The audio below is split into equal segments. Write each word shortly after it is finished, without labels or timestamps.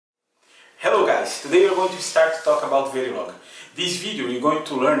guys, today we're going to start to talk about Verilog. This video you're going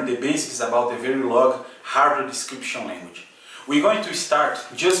to learn the basics about the Verilog hardware description language. We're going to start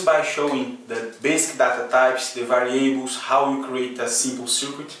just by showing the basic data types, the variables, how you create a simple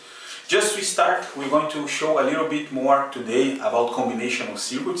circuit. Just to start, we're going to show a little bit more today about combinational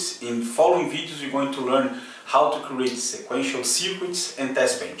circuits. In following videos we're going to learn how to create sequential circuits and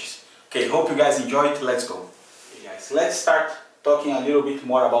test benches. Okay, hope you guys enjoy it. Let's go. Okay guys, let's start talking a little bit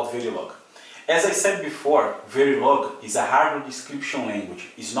more about Verilog. As I said before, Verilog is a hardware description language.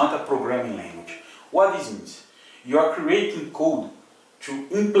 It's not a programming language. What this means? You are creating code to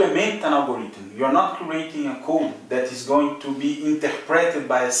implement an algorithm. You are not creating a code that is going to be interpreted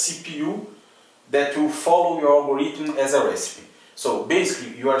by a CPU that will follow your algorithm as a recipe. So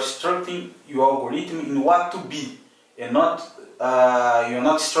basically, you are structuring your algorithm in what to be, and not you are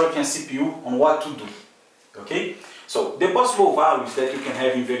not structuring a CPU on what to do. Okay? So the possible values that you can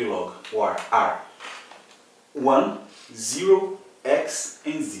have in Verilog are 1, 0, X,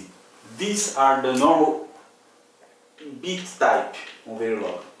 and Z. These are the normal bit type on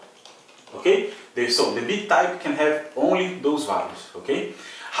Verilog. Okay? So the bit type can have only those values. Okay?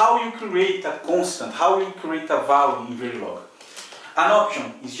 How you create a constant, how you create a value in Verilog? An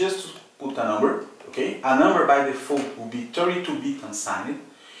option is just to put a number. Okay? A number by default will be 32-bit unsigned.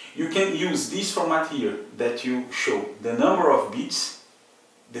 You can use this format here that you show the number of bits,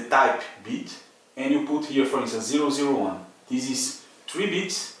 the type bit, and you put here, for instance, 001. This is 3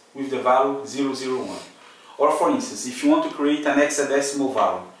 bits with the value 001. Or for instance, if you want to create an hexadecimal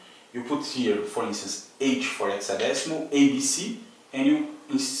value, you put here, for instance, H for hexadecimal, ABC, and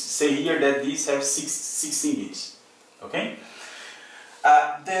you say here that these have 16 bits. Okay?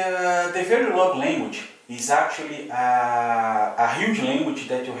 The Verilog language is actually a huge language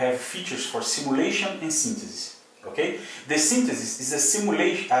that you have features for simulation and synthesis. Okay? The synthesis is a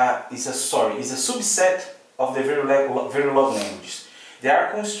simulation, is a subset of the Verilog languages. There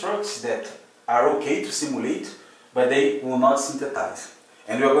are constructs that are okay to simulate, but they will not synthesize.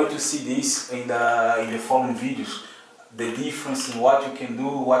 And we are going to see this in the following videos. The difference in what you can do,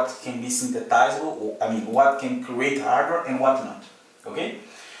 what can be synthesizable, I mean, what can create hardware and what not. Okay?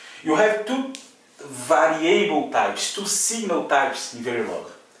 You have two variable types, two signal types in Verilog,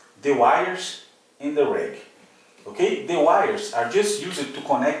 the wires and the reg. Okay? The wires are just used to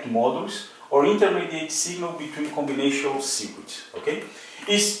connect modules or intermediate signal between combinational circuits. Okay?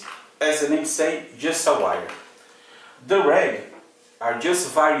 It's, as the name says, just a wire. The reg are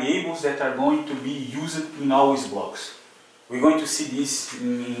just variables that are going to be used in always blocks. We're going to see this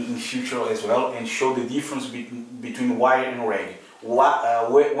in future as well and show the difference between wire and reg.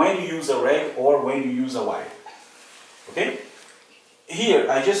 When you use a reg or when you use a wire. Okay? Here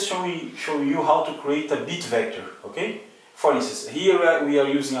I just show you how to create a bit vector. Okay? For instance, here we are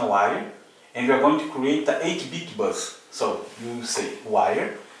using a wire and we are going to create an 8-bit bus. So you say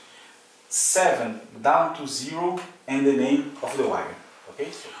wire 7 down to 0 and the name of the wire. Okay?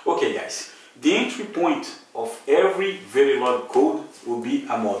 Okay guys, the entry point of every Verilog code will be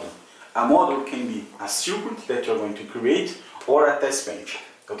a model. A model can be a circuit that you're going to create or a test bench.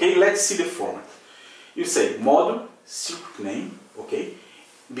 Okay, let's see the format. You say model, circuit name, okay?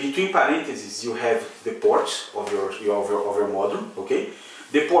 Between parentheses you have the ports of your model, okay?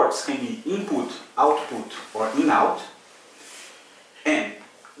 The ports can be input, output, or in-out. And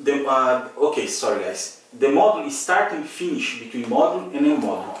the okay, sorry guys. The model is start and finish between model and new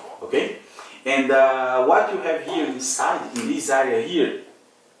model, okay? And what you have here inside, in this area here,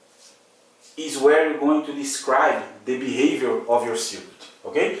 is where you're going to describe the behavior of your circuit.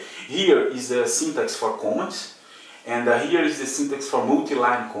 Okay? Here is the syntax for comments, and here is the syntax for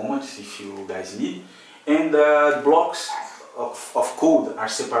multi-line comments if you guys need. And blocks of code are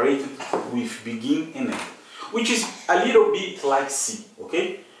separated with begin and end, which is a little bit like C,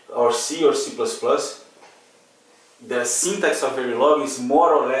 okay? Or C or C++. The syntax of Verilog is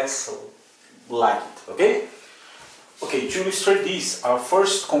more or less like it, okay? Okay, to illustrate this, our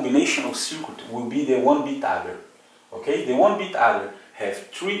first combinational circuit will be the 1-bit adder. Okay, the 1-bit adder have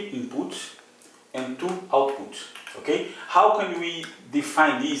 3 inputs and 2 outputs. Okay, how can we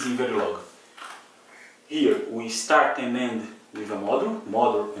define this in Verilog? Here we start and end with a model,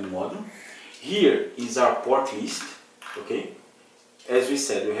 model and model. Here is our port list. Okay, as we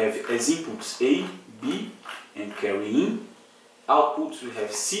said, we have as inputs A, B, and carry in. Outputs we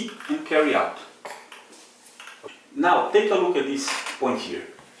have C and carry out. Now take a look at this point here.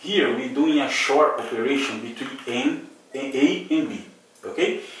 Here we're doing a short operation between A and B.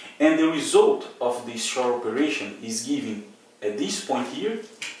 Okay? And the result of this short operation is given at this point here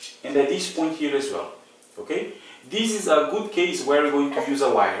and at this point here as well. Okay? This is a good case where we're going to use a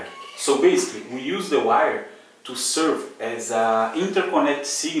wire. So basically, we use the wire to serve as an interconnect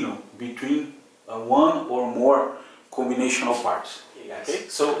signal between one or more combinational parts. Okay?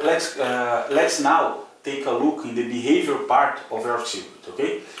 So let's now take a look in the behavior part of our circuit.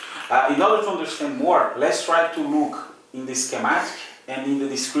 Okay? In order to understand more, let's try to look in the schematic and in the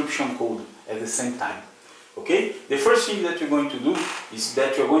description code at the same time. Okay? The first thing that we're going to do is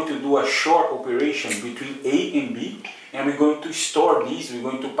that we're going to do a short operation between A and B, and we're going to store this, we're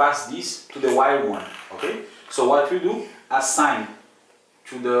going to pass this to the wire 1. Okay? So what we do, assign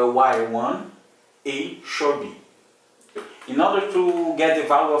to the wire 1 A short B. In order to get the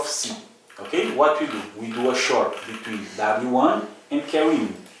value of C, okay, what we do? We do a short between W1 and carry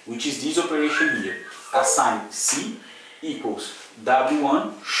in, which is this operation here. Assign C equals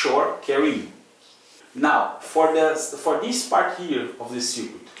W1 short carry in. Now, for this part here of the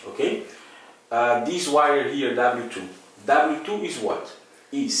circuit, okay, this wire here, W2. W2 is what?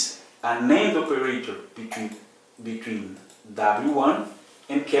 Is an AND operator between W1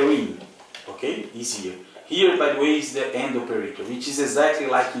 and carry in. Okay, is here. Here, by the way, is the AND operator, which is exactly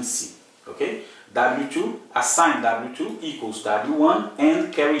like in C. Okay, W2, assign W2 equals W1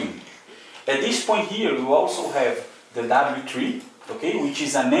 and carry in. At this point here, we also have the W3, okay, which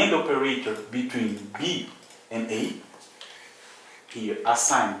is an AND operator between B and A. Here,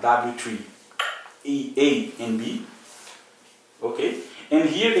 assign W3 A and B. Okay, and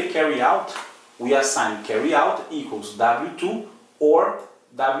here the carry out, we assign carry out equals W2 or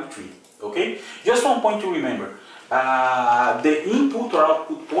W3. Okay, just one point to remember. The input or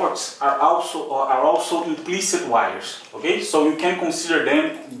output ports are also implicit wires. Okay, so you can consider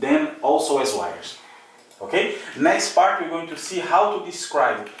them also as wires. Okay, next part we're going to see how to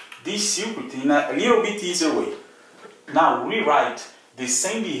describe this circuit in a little bit easier way. Now rewrite the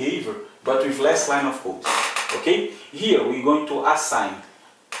same behavior but with less line of code. Okay, here we're going to assign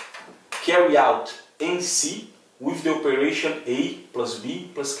carry out and C with the operation A plus B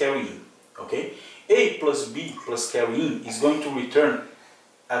plus carry in. Okay, A plus B plus carry in is going to return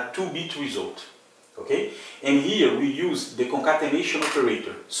a 2-bit result. Okay, and here we use the concatenation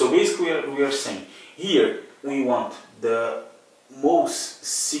operator. So basically we are saying here we want the most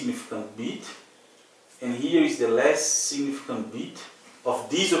significant bit, and here is the less significant bit of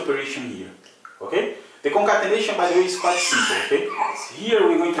this operation here. Okay, the concatenation, by the way, is quite simple. Okay, here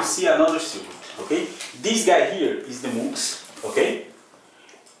we're going to see another circuit. Okay, this guy here is the MUX. Okay,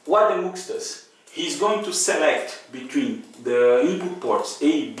 what the MUX does, he's going to select between the input ports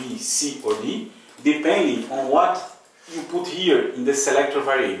A, B, C or D, depending on what you put here in the selector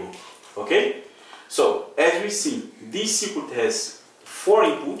variable. Okay, so as we see, this circuit has 4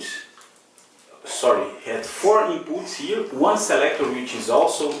 inputs. Sorry, had 4 inputs here, one selector which is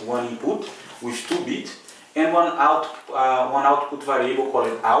also one input with 2 bits, and one output variable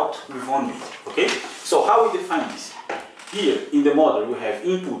called out with 1 bit. Okay, so how we define this? Here in the model we have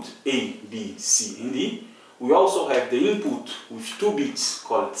input A, B, C and D. We also have the input with 2 bits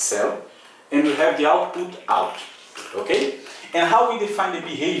called cell, and we have the output out. Okay, and how we define the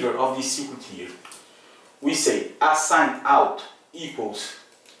behavior of this circuit here? We say assign out equals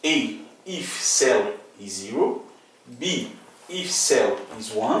A if cell is 0, B if cell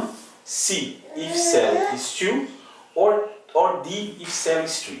is 1, C if cell is 2, or D if cell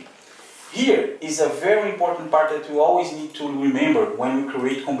is 3. Here is a very important part that we always need to remember when we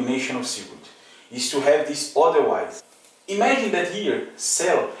create combinational circuit, is to have this otherwise. Imagine that here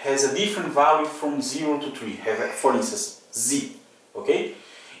cell has a different value from 0 to 3, for instance Z. Okay?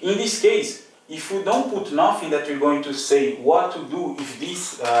 In this case, if we don't put nothing that we're going to say what to do if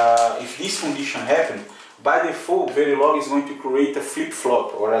this condition happens, by default Verilog is going to create a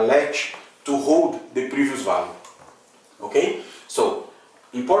flip-flop or a latch to hold the previous value. Okay? So,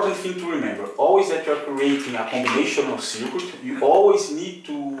 important thing to remember, always that you're creating a combinational circuit, you always need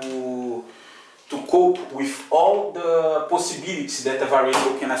to cope with all the possibilities that a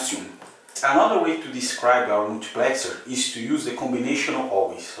variable can assume. Another way to describe our multiplexer is to use the combinational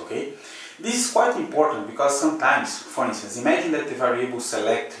always. Okay? This is quite important because sometimes, for instance, imagine that the variable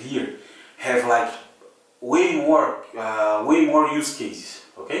select here have like way more use cases.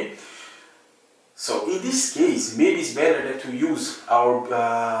 Okay? So in this case, maybe it's better that we use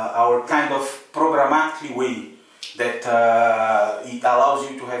our kind of programmatically way that it allows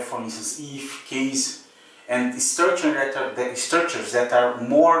you to have, for instance, if, case, and structures that are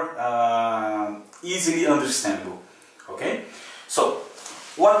more easily understandable. Okay? So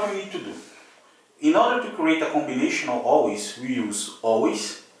what we need to do? In order to create a combinational always, we use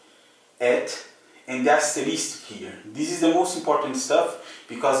always, at, and the asterisk here. This is the most important stuff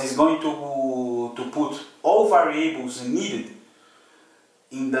because it's going to put all variables needed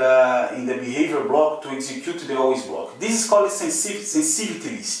in the behavior block to execute the always block. This is called a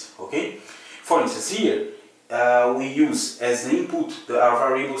sensitivity list. Okay. For instance, here we use as the input our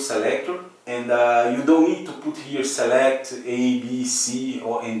variable selector, and you don't need to put here select A, B, C,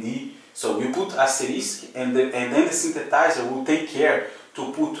 or and D. So you put asterisk, and then the synthesizer will take care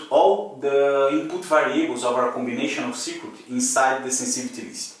to put all the input variables of our combinational circuit inside the sensitivity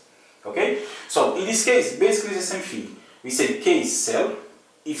list. Okay? So in this case, basically the same thing. We say case cell,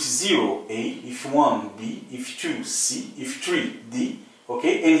 if 0 A, if 1 B, if 2 C, if 3 D.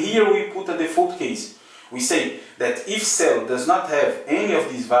 Okay? And here we put a default case. We say that if cell does not have any of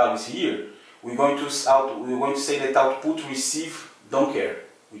these values here, we're going to say that output receive don't care,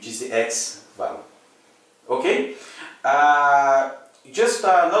 which is the X value. Okay? Just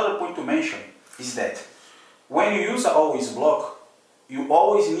another point to mention is that when you use an always block, you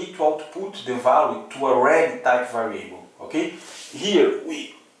always need to output the value to a reg type variable. Okay? Here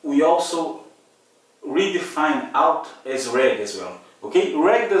we also redefine out as reg as well. Okay?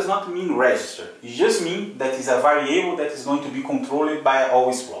 Reg does not mean register. It just means that it's a variable that is going to be controlled by an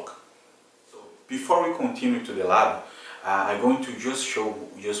always block. So before we continue to the lab, I'm going to just show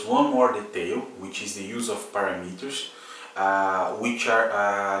just one more detail, which is the use of parameters, which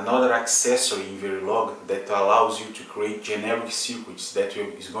are another accessory in Verilog that allows you to create generic circuits that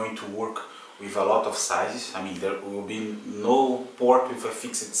is going to work with a lot of sizes. I mean, there will be no port with a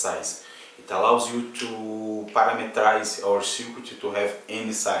fixed size. It allows you to parameterize our circuit to have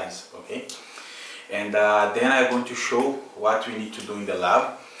any size, okay? And then I'm going to show what we need to do in the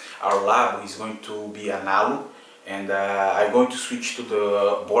lab. Our lab is going to be analog, and I'm going to switch to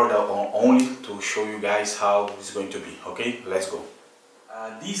the board only to show you guys how it's going to be. Okay, let's go.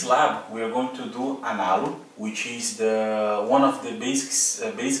 This lab we are going to do analog, which is one of the basic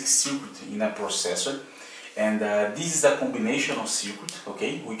circuit in a processor, and this is a combinational circuit,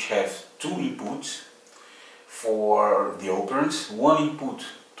 okay, which have two inputs for the operands, one input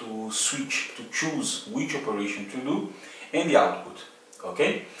to switch to choose which operation to do, and the output.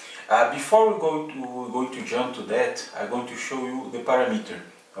 Okay. Before we're going to jump to that, I'm going to show you the parameter.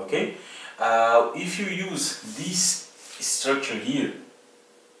 Okay, if you use this structure here,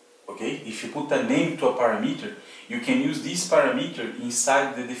 okay, if you put a name to a parameter, you can use this parameter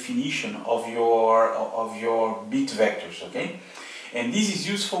inside the definition of your bit vectors. Okay, and this is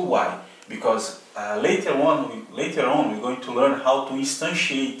useful. Why? Because later on we're going to learn how to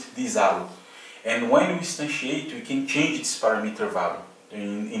instantiate this value, and when we instantiate, we can change its parameter value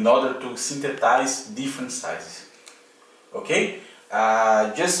in order to synthesize different sizes. Okay,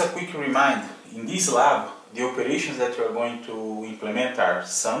 just a quick reminder, in this lab the operations that we are going to implement are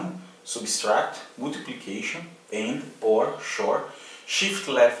sum, subtract, multiplication, AND, OR, XOR, shift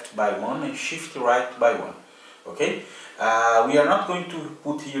left by 1 and shift right by 1. Okay, we are not going to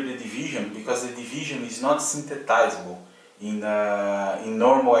put here the division because the division is not synthesizable in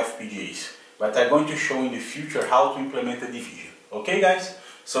normal FPGAs, but I'm going to show in the future how to implement the division. Okay guys,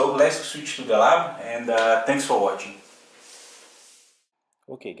 so let's switch to the lab, and thanks for watching.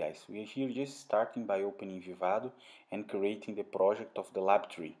 Okay guys, we are here just starting by opening Vivado and creating the project of the lab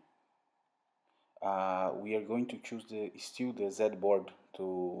tree. We are going to choose still the Z board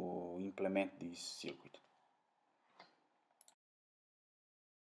to implement this circuit.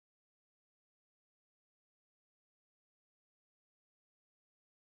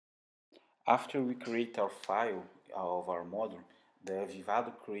 After we create our file of our module, the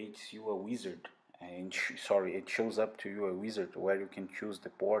Vivado creates you a wizard, and it shows up to you a wizard where you can choose the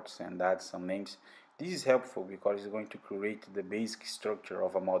ports and add some names. This is helpful because it's going to create the basic structure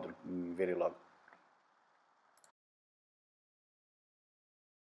of a module in Verilog.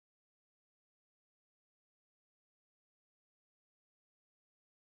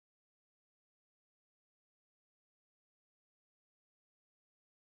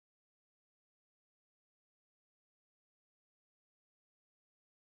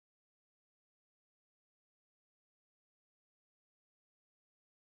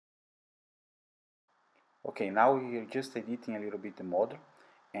 Okay, now we're just editing a little bit the model,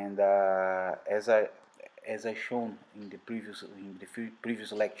 and as I shown in the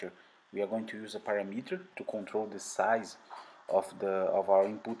previous lecture, we are going to use a parameter to control the size of our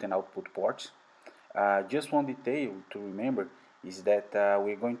input and output ports. Just one detail to remember is that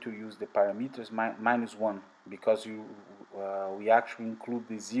we're going to use the parameters -1 because we actually include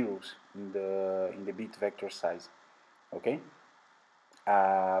the zeros in the bit vector size. Okay.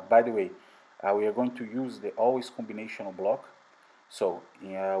 By the way, we are going to use the always combinational block. So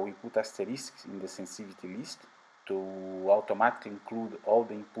we put asterisks in the sensitivity list to automatically include all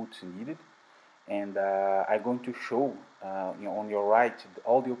the inputs needed, and I'm going to show on your right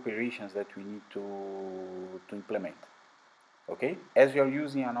all the operations that we need to implement. Okay, as you are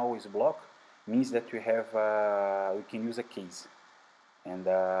using an always block, means that we can use a case, and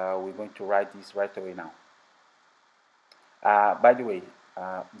we're going to write this right away now. By the way,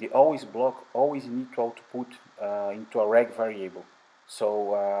 the always block always need to output into a reg variable.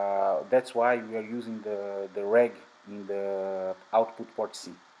 So that's why we are using the reg in the output port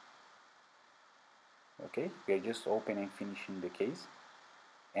C. Okay, we are just opening and finishing the case.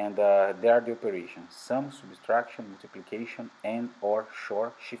 And there are the operations: sum, subtraction, multiplication, and or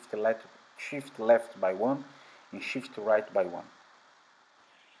XOR, shift left by 1 and shift right by 1.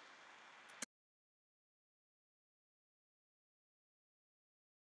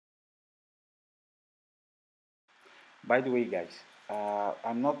 By the way, guys,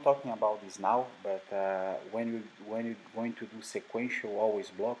 I'm not talking about this now, but when you're going to do sequential always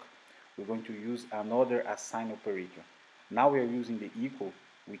block, we're going to use another assign operator. Now we are using the equal,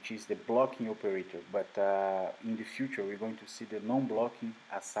 which is the blocking operator, but in the future we're going to see the non-blocking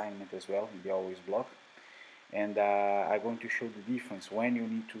assignment as well in the always block, and I'm going to show the difference when you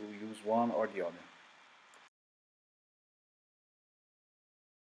need to use one or the other.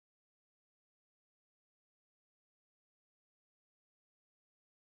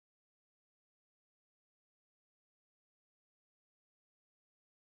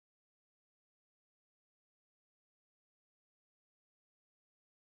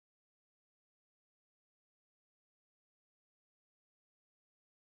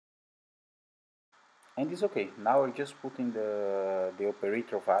 And it's okay. Now we're just putting the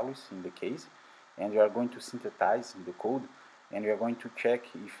operator values in the case, and we are going to synthesize the code, and we are going to check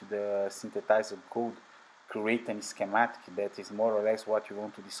if the synthesized code create a schematic that is more or less what you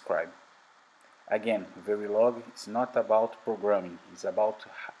want to describe. Again, Verilog is not about programming, it's about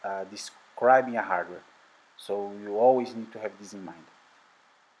describing a hardware. So you always need to have this in mind.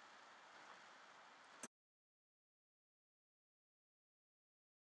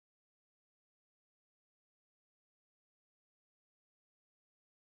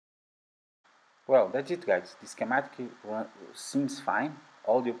 Well, that's it, guys. The schematic seems fine.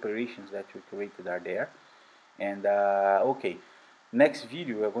 All the operations that we created are there. And okay, next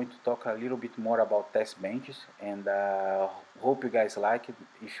video we're going to talk a little bit more about test benches, and hope you guys like it.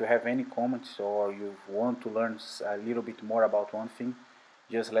 If you have any comments or you want to learn a little bit more about one thing,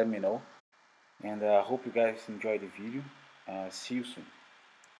 just let me know. And hope you guys enjoy the video. See you soon.